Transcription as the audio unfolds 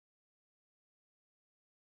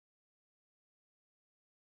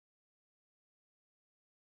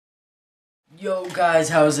Yo guys,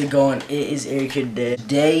 how's it going? It is Eric here today.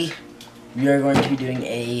 Today, we are going to be doing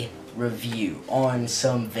a review on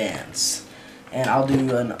some Vans. And I'll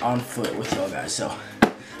do an on foot with y'all guys. So,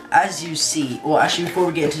 as you see, well actually before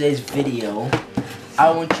we get into today's video,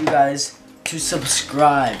 I want you guys to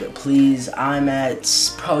subscribe, please. I'm at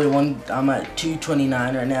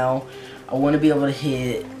 229 right now. I want to be able to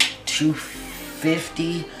hit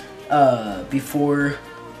 250 before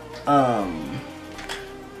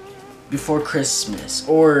Christmas,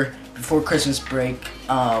 or before Christmas break,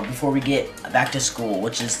 before we get back to school,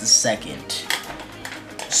 which is the 2nd.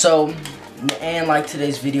 So, and like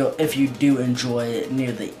today's video if you do enjoy it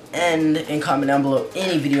near the end, and comment down below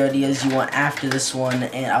any video ideas you want after this one,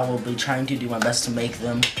 and I will be trying to do my best to make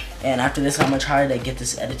them. And after this, I'm gonna try to get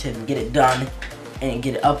this edited and get it done and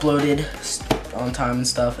get it uploaded on time and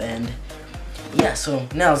stuff. And yeah, so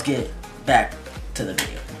now let's get back to the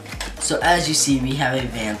video. So as you see, we have a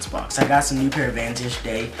Vans box. I got some new pair of Vans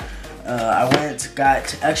yesterday. I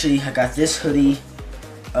got this hoodie.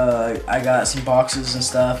 I got some boxes and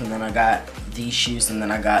stuff, and then I got these shoes, and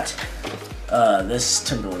then I got this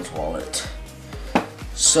Timberland's wallet.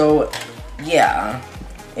 So yeah,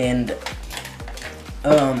 and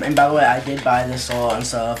by the way, I did buy this all and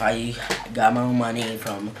stuff. I got my own money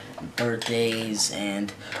from birthdays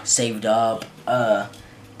and saved up.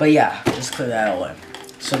 But yeah, just clear that away.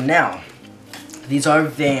 So now, these are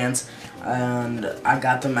Vans, and I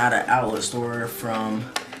got them at an outlet store from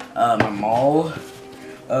my mall.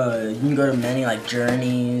 You can go to many, like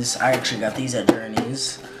Journeys. I actually got these at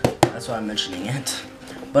Journeys. That's why I'm mentioning it.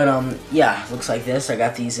 But yeah, looks like this. I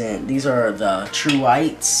got these in. These are the True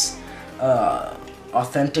Whites.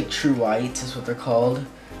 Authentic True Whites is what they're called.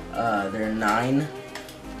 They're 9.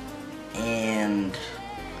 And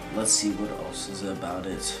let's see what else is about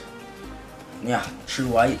it. Yeah, True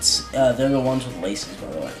Whites. They're the ones with laces,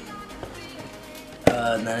 by the way.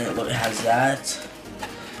 And then it has that.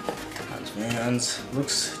 Vans.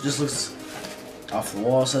 Just looks off the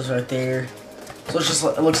wall. Says right there. So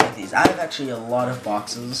it looks like these. I have actually a lot of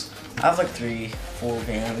boxes. I have like 3-4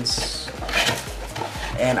 Vans,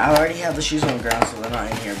 and I already have the shoes on the ground, so they're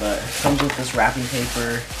not in here. But it comes with this wrapping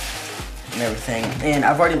paper and everything, and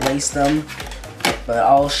I've already laced them. But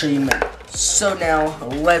I'll show you now. So now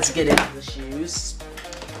let's get into the shoes. Let's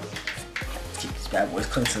keep these bad boys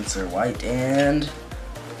clean since they're white, and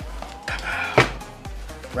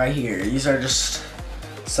right here, these are just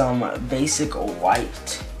some basic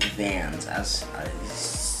white Vans, as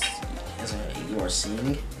you are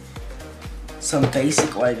seeing. Some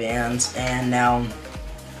basic white Vans, and now,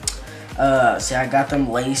 see, I got them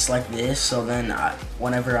laced like this, so then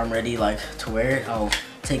whenever I'm ready, like, to wear it, I'll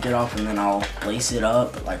take it off and then I'll lace it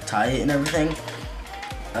up, like tie it and everything.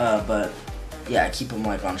 But yeah, I keep them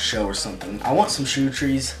like on show or something. I want some shoe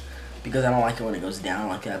trees because I don't like it when it goes down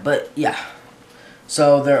like that. But yeah.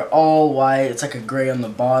 So they're all white. It's like a gray on the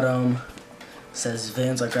bottom. It says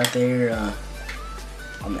Vans like right there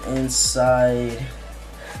on the inside.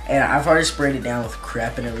 And I've already sprayed it down with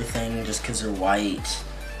crap and everything just because they're white,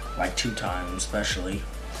 like 2 times especially.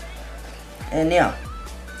 And yeah.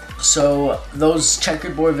 So those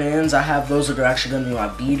checkerboard Vans, I have those that are actually gonna be my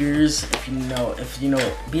beaters. If you know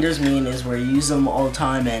what beaters mean, is where you use them all the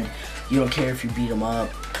time and you don't care if you beat them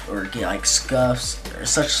up or get like scuffs or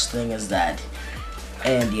such thing as that.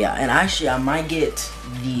 And yeah, and actually I might get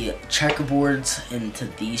the checkerboards into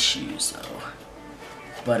these shoes though.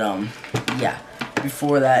 But yeah,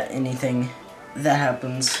 before that, anything that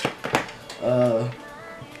happens,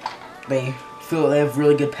 they have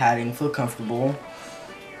really good padding, feel comfortable.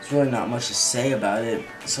 There's really not much to say about it,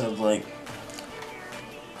 so like,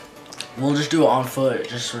 we'll just do it on foot,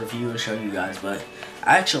 just review and show you guys. But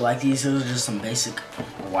I actually like these. Those are just some basic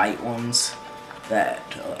white ones that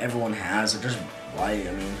everyone has. They're just white.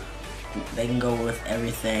 I mean, they can go with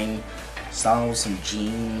everything. Style with some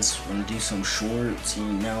jeans, wanna do some shorts, you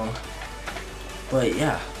know. But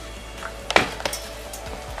yeah.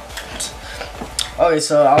 Okay,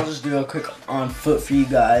 so I'll just do a quick on foot for you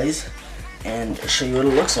guys and show you what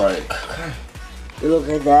it looks like. Okay. You look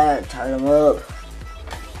at that, tie them up.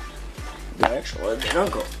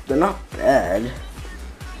 They're not bad.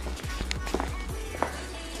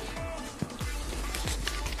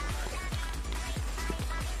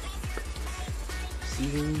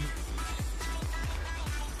 See?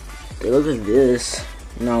 They look like this.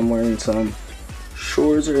 Now I'm wearing some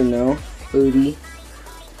shorts or no hoodie.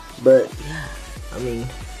 But yeah, I mean,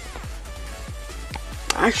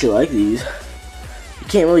 I actually like these. You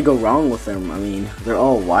can't really go wrong with them. I mean, they're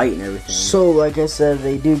all white and everything. So, like I said,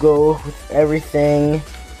 they do go with everything.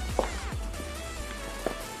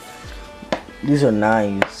 These are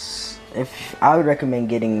nice. if I would recommend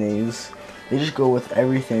getting these. They just go with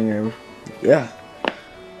everything, or yeah.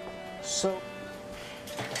 So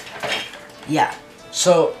yeah,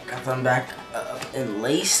 so got them back and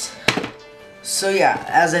laced. So yeah,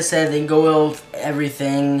 as I said, they can go with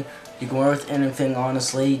everything. You can wear with anything,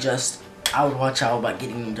 honestly. Just I would watch out about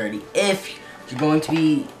getting them dirty. If you're going to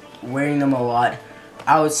be wearing them a lot,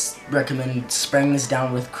 I would recommend spraying this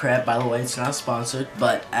down with Crep. By the way, it's not sponsored,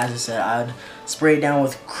 but as I said, I'd spray it down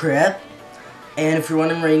with Crep. And if you're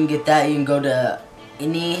wondering where you can get that, you can go to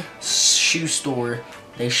any shoe store.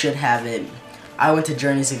 They should have it. I went to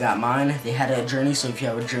Journeys and got mine. They had it at Journeys, so if you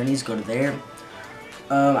have a Journeys, go to there.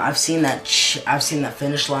 I've seen that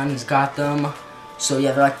Finish Line has got them. So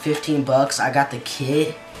yeah, they're like 15 bucks. I got the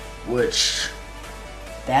kit, which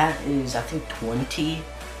that is I think 20.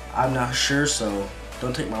 I'm not sure, so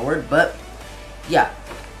don't take my word. But yeah.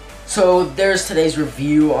 So there's today's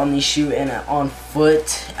review on these shoes and on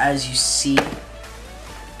foot, as you see.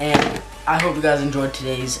 And I hope you guys enjoyed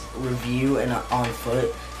today's review and on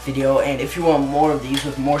foot video. And if you want more of these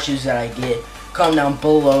with more shoes that I get, comment down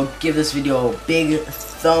below. Give this video a big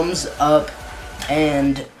thumbs up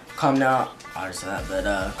and comment down. I already said that,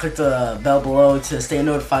 but click the bell below to stay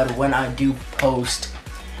notified when I do post,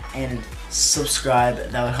 and subscribe.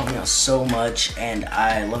 That would help me out so much, and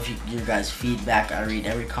I love your guys' feedback. I read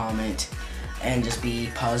every comment, and just be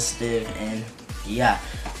positive, and yeah.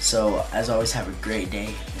 So as always, have a great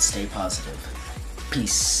day and stay positive.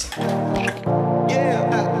 Peace.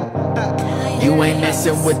 You ain't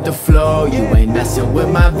messing with the flow, you ain't messing with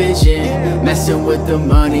my vision. Messing with the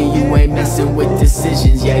money, you ain't messing with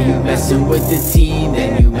decisions. Yeah, you messing with the team,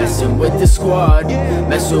 then you messing with the squad.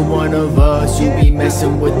 Mess with one of us, you be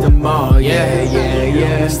messing with them all. Yeah, yeah,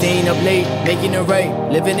 yeah. Staying up late, making it right,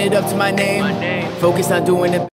 living it up to my name. Focus on doing it.